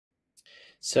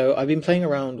So I've been playing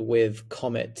around with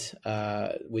Comet,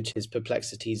 which is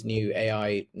Perplexity's new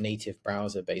AI native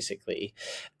browser, basically.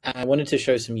 And I wanted to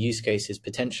show some use cases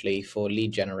potentially for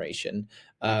lead generation.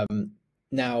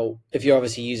 Now, if you're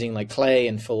obviously using like Clay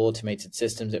and full automated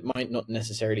systems, it might not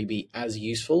necessarily be as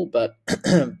useful, but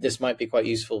this might be quite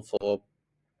useful for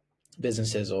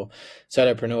businesses or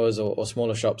solopreneurs or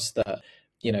smaller shops that,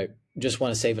 just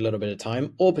want to save a little bit of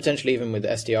time, or potentially even with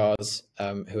SDRs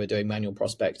who are doing manual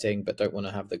prospecting but don't want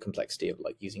to have the complexity of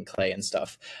like using Clay and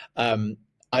stuff.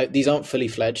 These aren't fully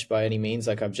fledged by any means.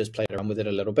 Like, I've just played around with it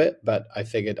a little bit, but I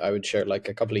figured I would share like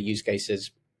a couple of use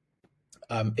cases.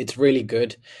 It's really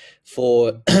good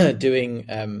for doing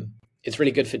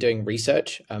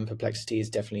research. Perplexity is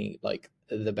definitely like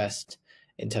the best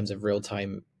in terms of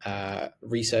real-time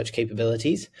research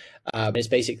capabilities. It's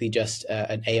basically just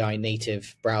an AI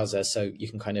native browser, so you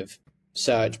can kind of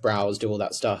search, browse, do all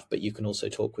that stuff, but you can also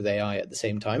talk with AI at the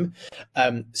same time.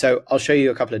 So I'll show you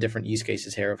a couple of different use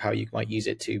cases here of how you might use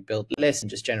it to build lists and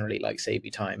just generally like save you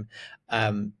time.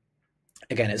 Again,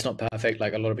 it's not perfect.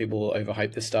 Like, a lot of people will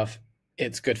overhype this stuff.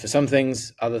 It's good for some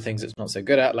things, other things it's not so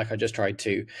good at. Like, I just tried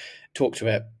to talk to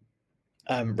it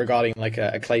regarding like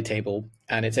a Clay table,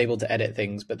 and it's able to edit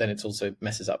things, but then it's also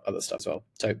messes up other stuff as well.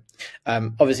 So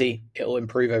obviously it will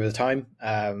improve over the time.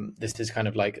 This is kind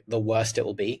of like the worst it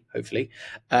will be, hopefully,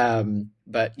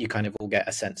 but you kind of will get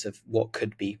a sense of what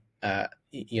could be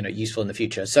useful in the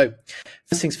future. So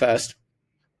first things first,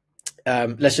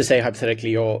 let's just say hypothetically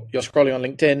you're scrolling on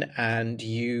LinkedIn and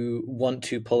you want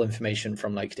to pull information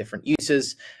from like different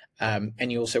users.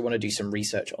 And you also want to do some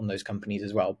research on those companies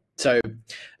as well. So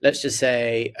let's just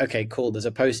say, okay, cool, there's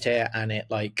a post here and it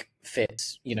like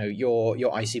fits, your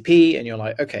ICP, and you're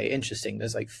like, okay, interesting.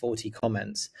 There's like 40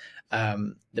 comments.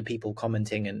 The people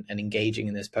commenting and engaging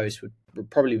in this post would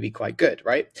probably be quite good,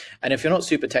 right? And if you're not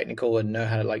super technical and know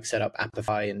how to like set up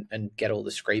Apify and get all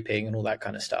the scraping and all that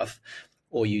kind of stuff,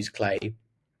 or use Clay,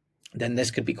 then this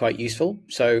could be quite useful.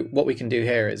 So what we can do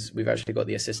here is we've actually got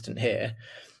the assistant here.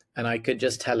 And I could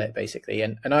just tell it basically,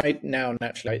 and I now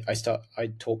naturally I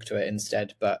talk to it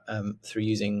instead, but through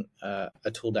using a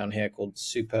tool down here called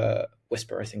Super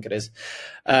Whisper, I think it is,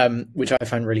 which I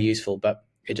find really useful. But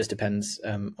it just depends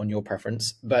on your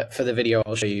preference. But for the video,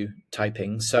 I'll show you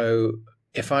typing. So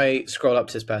if I scroll up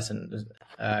to this person,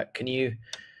 can you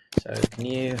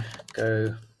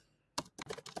go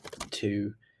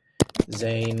to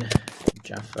Zain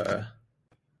Jaffer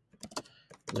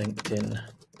LinkedIn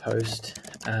post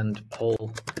and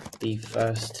pull the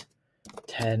first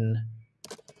 10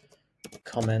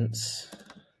 comments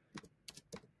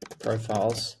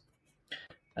profiles.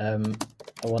 I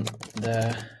want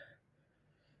their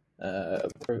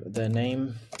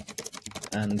name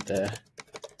and their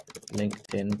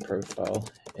LinkedIn profile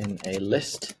in a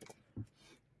list.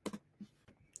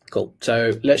 Cool.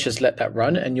 So let's just let that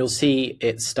run, and you'll see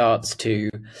it starts to,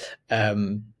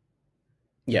 like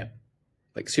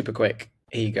super quick.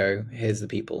 Here you go. Here's the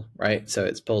people, right? So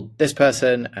it's pulled this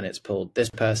person, and it's pulled this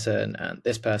person and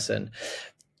this person.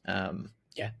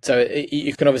 So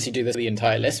you can obviously do this with the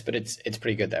entire list, but it's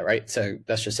pretty good there, right? So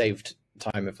that's just saved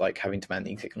time of like having to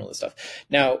manually click and all this stuff.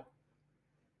 Now,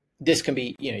 this can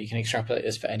be, you can extrapolate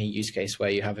this for any use case where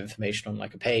you have information on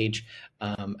like a page,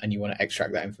 and you want to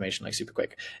extract that information like super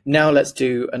quick. Now let's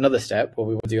do another step where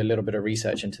we will do a little bit of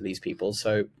research into these people.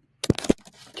 So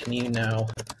can you now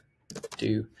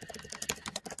do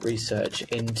research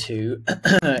into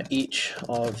each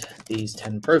of these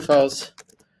 10 profiles,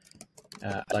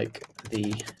 like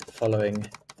the following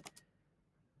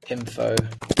info,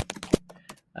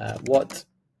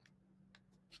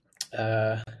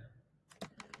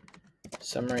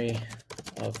 summary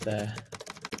of their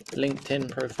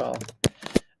LinkedIn profile,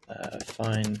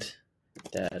 find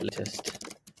their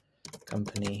latest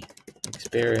company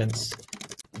experience,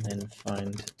 and then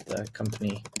find the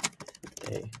company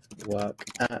they work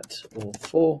at or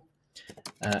for,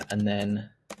 and then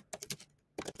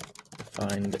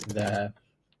find their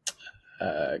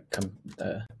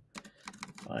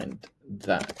find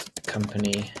that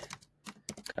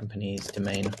company's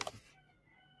domain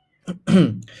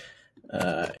in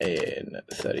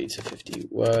 30 to 50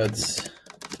 words,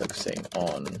 focusing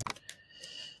on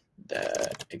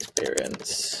their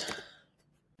experience.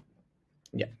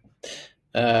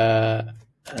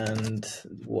 And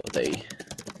what they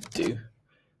do.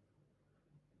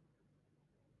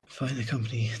 Find the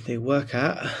company they work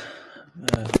at,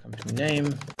 company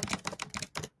name,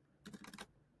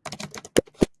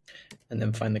 and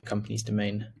then find the company's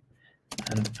domain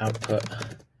and output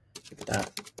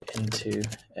that into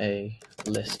a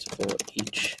list for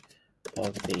each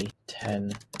of the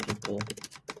 10 people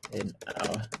in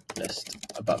our list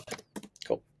above.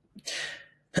 Cool.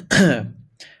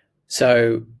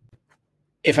 So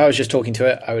if I was just talking to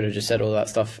it, I would have just said all that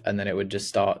stuff, and then it would just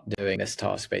start doing this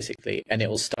task basically, and it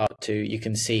will start to, you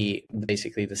can see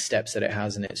basically the steps that it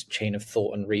has in its chain of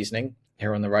thought and reasoning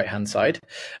here on the right hand side,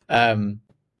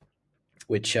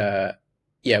 which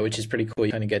is pretty cool.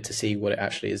 You kind of get to see what it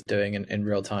actually is doing in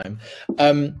real time.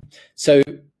 So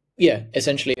yeah,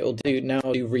 essentially it will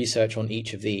do research on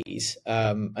each of these,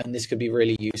 and this could be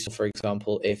really useful, for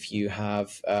example, if you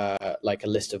have like a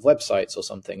list of websites or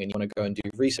something and you want to go and do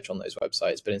research on those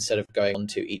websites, but instead of going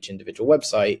onto each individual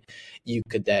website, you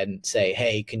could then say,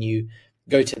 hey, can you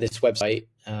go to this website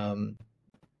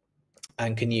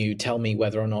and can you tell me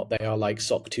whether or not they are like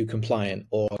SOC 2 compliant,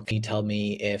 or can you tell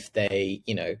me if they,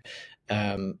 you know,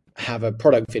 have a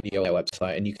product video on their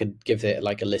website, and you could give it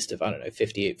like a list of, I don't know,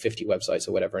 50 websites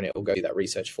or whatever, and it will go do that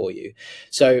research for you.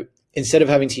 So instead of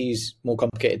having to use more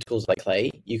complicated tools like Clay,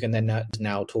 you can then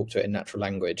now talk to it in natural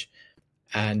language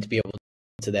and be able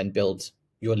to then build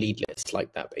your lead list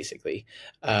like that, basically,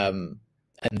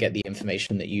 and get the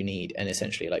information that you need and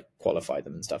essentially like qualify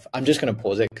them and stuff. I'm just going to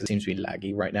pause it because it seems to be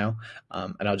laggy right now,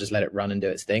 and I'll just let it run and do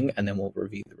its thing, and then we'll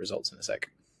review the results in a sec.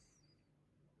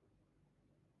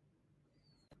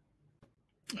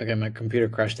 Okay, my computer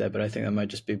crashed there, but I think that might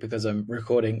just be because I'm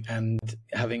recording and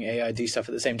having AI do stuff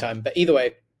at the same time. But either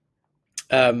way,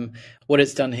 what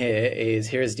it's done here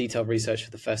is detailed research for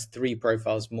the first 3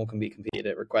 profiles. More can be completed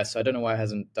at request. So I don't know why it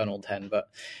hasn't done all 10, but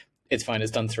it's fine.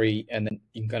 It's done 3, and then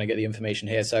you can kind of get the information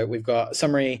here. So we've got a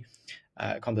summary,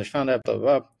 accomplished founder, blah,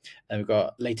 blah, blah. And we've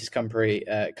got latest company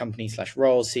 /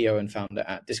 role, CEO and founder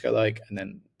at DiscoLike. And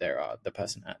then there are the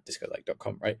person at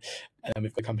discolike.com, right? And then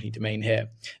we've got company domain here.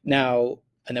 Now,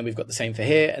 and then we've got the same for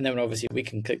here. And then obviously we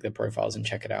can click the profiles and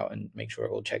check it out and make sure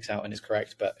it all checks out and is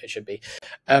correct, but it should be.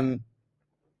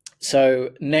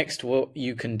 So next, what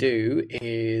you can do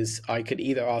is I could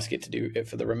either ask it to do it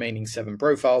for the remaining 7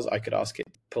 profiles. I could ask it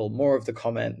to pull more of the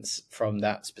comments from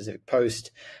that specific post,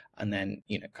 and then,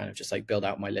 you know, kind of just like build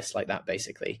out my list like that,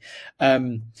 basically.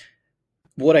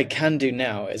 What I can do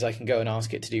now is I can go and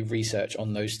ask it to do research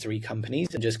on those 3 companies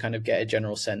and just kind of get a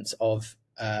general sense of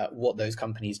what those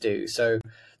companies do. So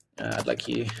I'd like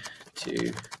you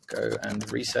to go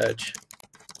and research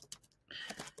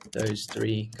those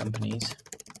 3 companies.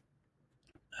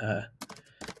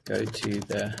 Go to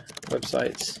their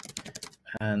websites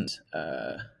and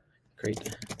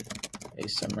create a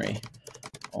summary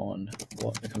on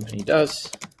what the company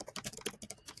does,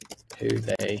 who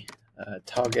they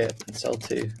target and sell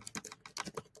to,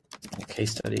 what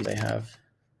case studies they have,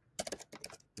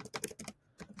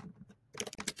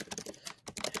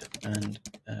 and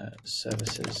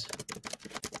services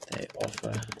they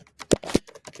offer.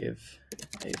 Give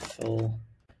a full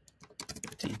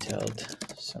detailed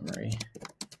summary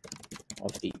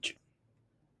of each.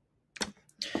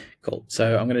 Cool.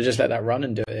 So I'm going to just let that run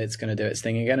and do it. It's going to do its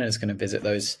thing again, and it's going to visit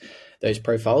those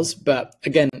profiles. But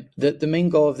again, the main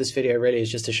goal of this video really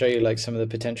is just to show you like some of the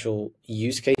potential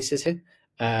use cases here,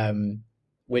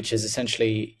 which is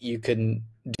essentially you can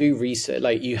do research,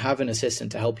 like you have an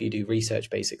assistant to help you do research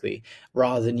basically,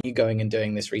 rather than you going and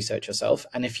doing this research yourself.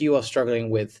 And if you are struggling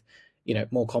with, you know,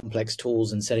 more complex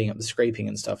tools and setting up the scraping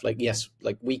and stuff, like, yes,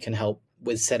 like we can help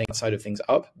with setting that side of things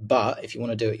up. But if you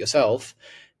want to do it yourself,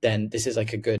 then this is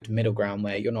like a good middle ground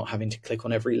where you're not having to click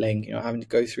on every link, you're not having to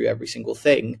go through every single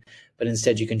thing, but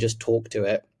instead you can just talk to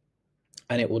it,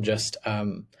 and it will just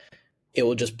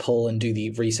pull and do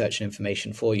the research and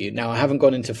information for you. Now, I haven't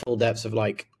gone into full depths of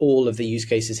like all of the use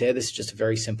cases here. This is just a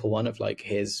very simple one of like,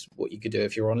 here's what you could do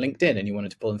if you're on LinkedIn and you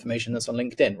wanted to pull information that's on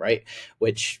LinkedIn, right?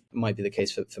 Which might be the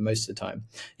case for most of the time.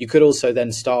 You could also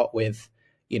then start with,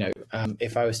 you know,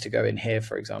 if I was to go in here,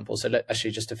 for example, so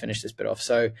actually just to finish this bit off.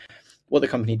 So what the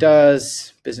company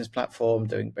does, business platform,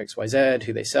 doing XYZ,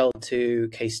 who they sell to,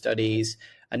 case studies,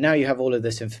 and now you have all of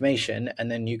this information.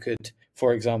 And then you could,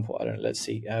 for example, I don't know, let's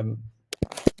see, can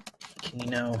you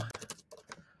now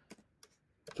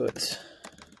put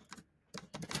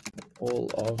all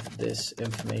of this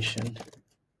information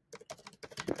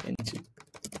into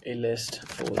a list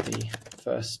for the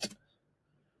first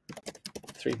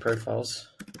 3 profiles?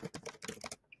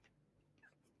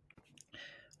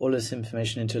 All this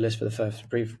information into a list for the first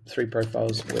 3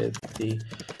 profiles with the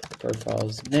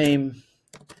profile's name,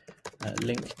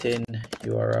 LinkedIn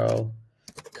URL,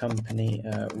 company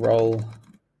role,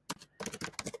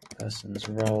 person's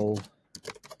role,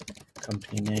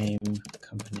 company name,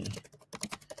 company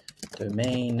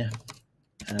domain,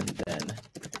 and then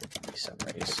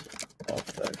summaries of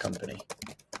the company.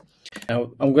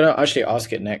 Now, I'm going to actually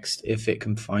ask it next if it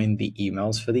can find the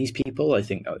emails for these people. I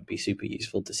think that would be super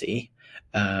useful to see.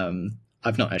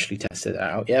 I've not actually tested that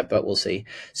out yet, but we'll see.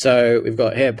 So we've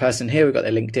got here, person here, we've got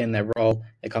their LinkedIn, their role,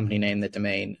 their company name, their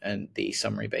domain, and the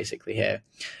summary basically here.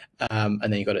 And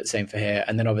then you've got it the same for here.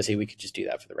 And then obviously we could just do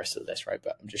that for the rest of the list, right?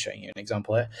 But I'm just showing you an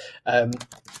example here. Are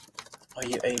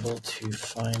you able to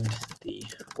find the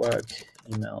work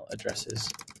email addresses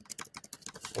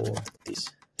for these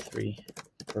 3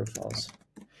 profiles?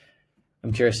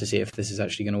 I'm curious to see if this is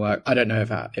actually going to work. I don't know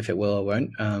if it will or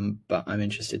won't, but I'm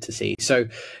interested to see. So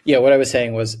yeah, what I was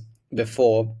saying was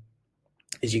before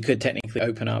is you could technically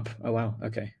open up. Oh, wow.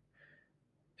 Okay.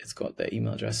 It's got their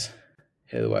email address.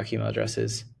 Here are the work email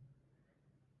addresses.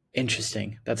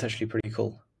 Interesting. That's actually pretty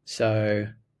cool. So,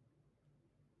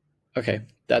 okay,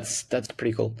 that's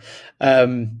pretty cool.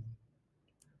 Yeah,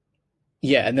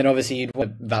 and then obviously you'd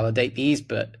want to validate these,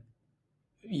 but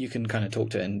you can kind of talk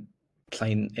to it in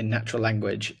natural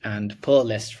language and pull a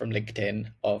list from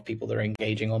LinkedIn of people that are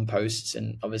engaging on posts,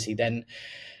 and obviously then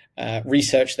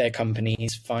research their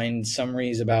companies, find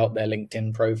summaries about their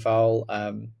LinkedIn profile,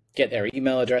 get their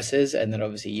email addresses, and then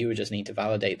obviously you would just need to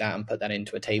validate that and put that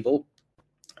into a table.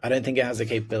 I don't think it has the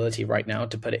capability right now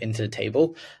to put it into the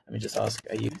table. Let me just ask,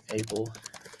 are you able to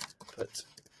put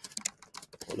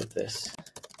all of this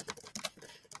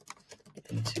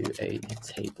into a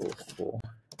table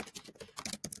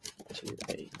to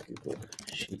a Google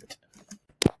Sheet?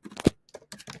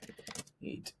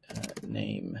 Need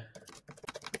name,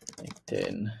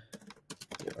 LinkedIn,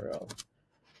 URL,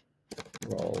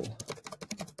 role,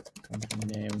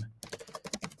 company name,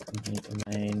 company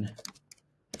domain,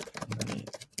 company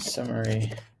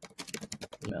summary,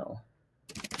 email.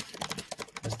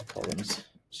 There's the columns.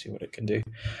 See what it can do.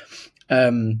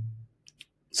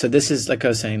 So this is, like I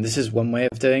was saying, this is one way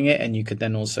of doing it, and you could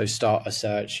then also start a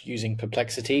search using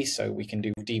Perplexity. So we can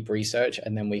do deep research,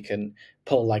 and then we can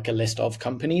pull like a list of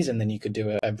companies, and then you could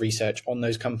do a research on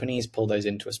those companies, pull those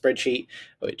into a spreadsheet,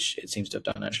 which it seems to have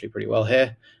done actually pretty well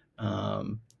here.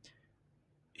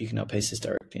 You can now paste this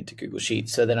directly into Google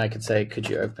Sheets. So then I could say, can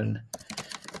you open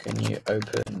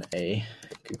a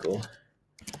Google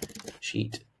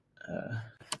Sheet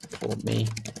for me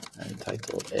and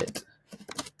title it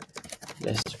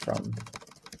list from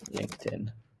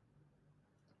LinkedIn,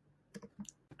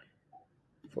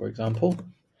 for example.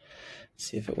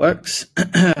 See if it works.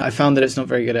 I found that it's not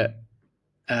very good at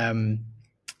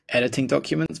editing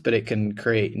documents, but it can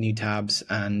create new tabs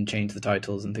and change the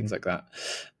titles and things like that.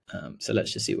 So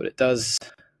let's just see what it does.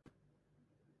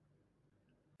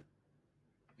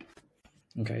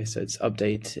 Okay, so it's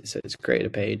update, so it's created a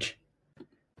page,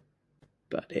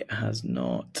 but it has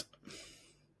not.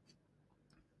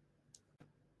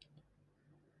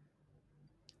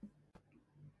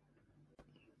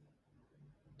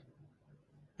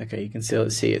 Okay, you can still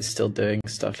see it's still doing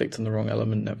stuff. Clicked on the wrong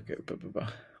element, navigate, blah, blah, blah,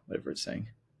 whatever it's saying.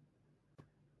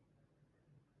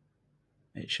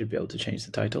 It should be able to change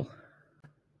the title.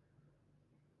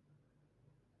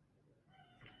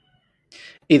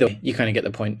 Either way, you kind of get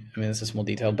the point. I mean, it's a small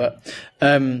detail, but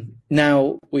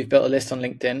now we've built a list on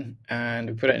LinkedIn and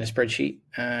we put it in a spreadsheet,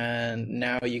 and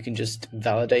now you can just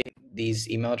validate these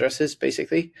email addresses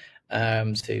basically.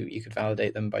 So you could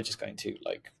validate them by just going to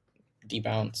like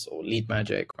Debounce or Lead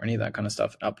Magic or any of that kind of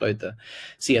stuff, and upload the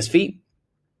CSV,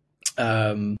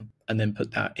 and then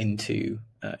put that into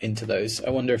those. I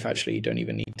wonder if actually you don't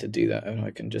even need to do that, and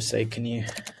I can just say, can you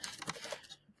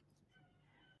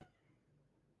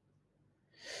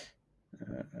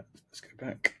let's go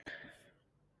back.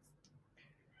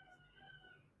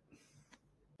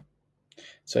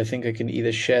 So I think I can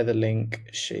either share the link,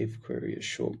 shave query a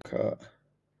shortcut,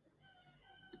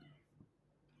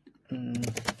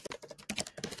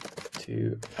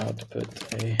 to output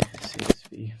a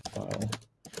CSV file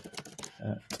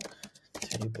at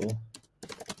table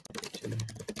to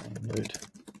download.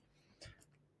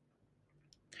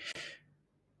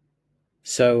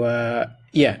 So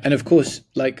yeah, and of course,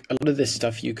 like a lot of this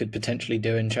stuff you could potentially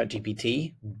do in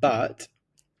ChatGPT, but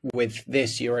with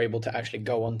this, you're able to actually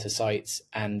go onto sites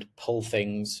and pull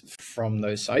things from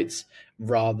those sites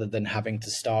rather than having to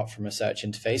start from a search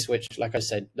interface, which, like I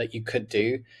said, that you could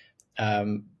do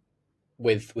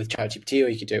with ChatGPT, or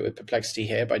you could do it with Perplexity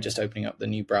here by just opening up the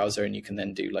new browser, and you can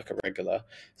then do like a regular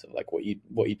sort of like what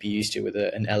you'd be used to with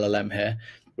an LLM here,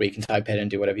 where you can type in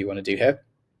and do whatever you want to do here.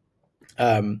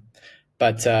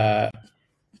 But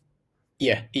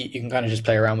yeah, you can kind of just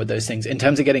play around with those things. In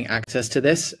terms of getting access to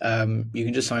this, you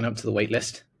can just sign up to the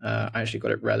waitlist. I actually got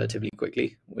it relatively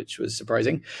quickly, which was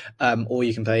surprising. Or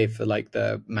you can pay for like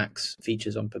the max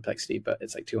features on Perplexity, but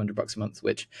it's like $200 a month,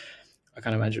 which I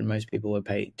can't imagine most people would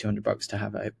pay $200 to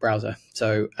have a browser.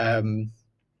 So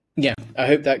yeah, I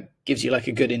hope that gives you like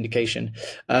a good indication.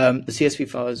 The CSV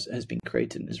file has been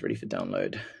created and is ready for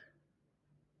download.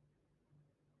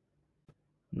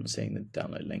 I'm not seeing the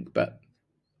download link, but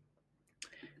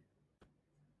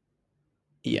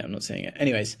yeah, I'm not seeing it.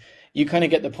 Anyways, you kind of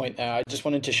get the point there. I just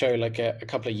wanted to show like a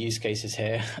couple of use cases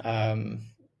here,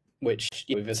 which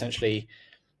we've essentially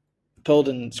pulled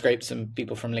and scraped some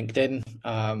people from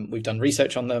LinkedIn. We've done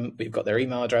research on them. We've got their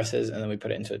email addresses, and then we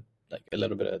put it into like a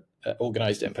little bit of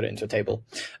organized it and put it into a table,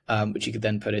 which you could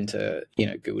then put into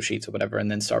Google Sheets or whatever,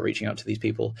 and then start reaching out to these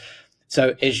people.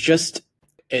 So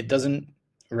it doesn't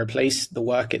replace the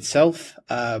work itself,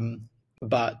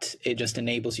 but it just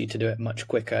enables you to do it much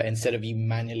quicker. Instead of you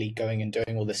manually going and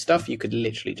doing all this stuff, you could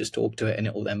literally just talk to it and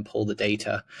it will then pull the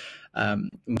data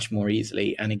much more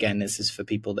easily. And again, this is for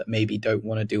people that maybe don't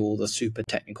want to do all the super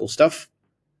technical stuff.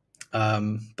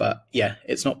 But yeah,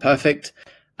 it's not perfect.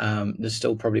 There's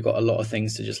still probably got a lot of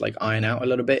things to just like iron out a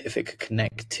little bit. If it could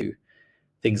connect to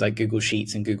things like Google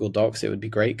Sheets and Google Docs, it would be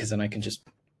great, because then I can just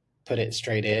put it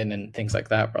straight in and things like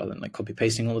that rather than like copy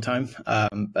pasting all the time.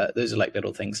 But those are like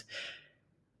little things.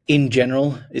 In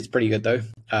general, it's pretty good though,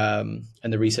 and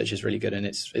the research is really good, and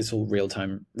it's all real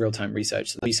time research.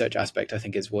 So the research aspect, I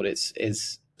think, is what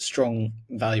is strong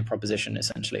value proposition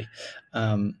essentially.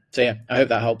 So yeah, I hope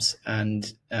that helps.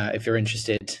 And if you're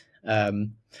interested,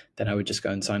 then I would just go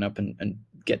and sign up and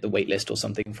get the waitlist or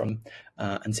something from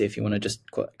and see if you want to just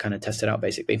kind of test it out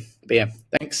basically. But yeah,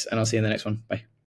 thanks, and I'll see you in the next one. Bye.